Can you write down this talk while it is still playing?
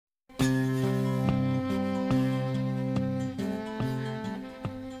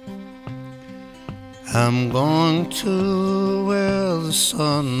I'm going to where the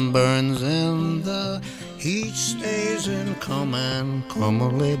sun burns and the heat stays in. Come and come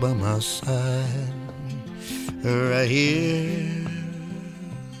lay by my side, right here,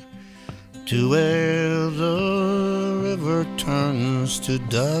 to where the river turns to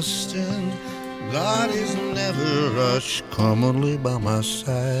dust and God is never rushed. Come and lay by my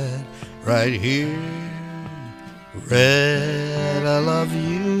side, right here. Red, I love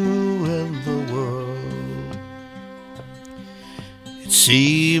you and the world. It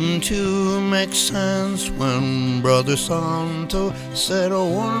seemed to make sense when Brother Santo said, oh,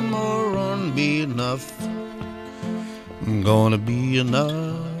 one more run be enough. Gonna be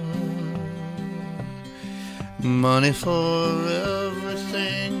enough. Money for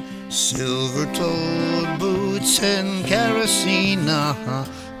everything, silver-toed boots and kerosene.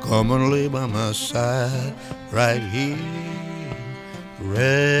 Come and lay by my side, right here.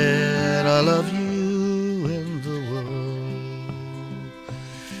 Red, I love you and the world.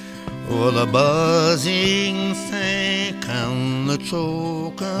 Oh, the buzzing think and the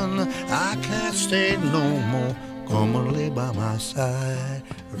choking, I can't stay no more. Come and lay by my side,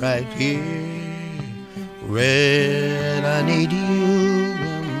 right here. Red, I need you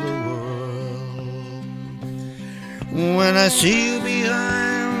in the world. When I see you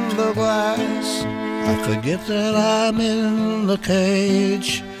behind the glass, I forget that I'm in the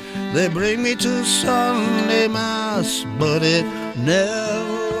cage. They bring me to Sunday Mass, but it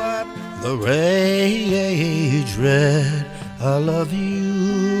never wiped the rage. Red, I love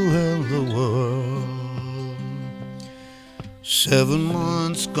you and the world. 7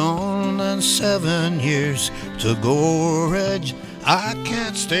 months gone and 7 years to go, Reg. I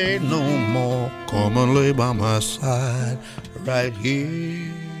can't stay no more. Come and lay by my side, right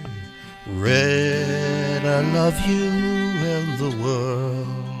here. Red, I love you and the world.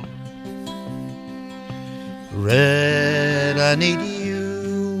 Red, I need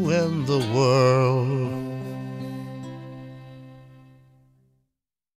you and the world.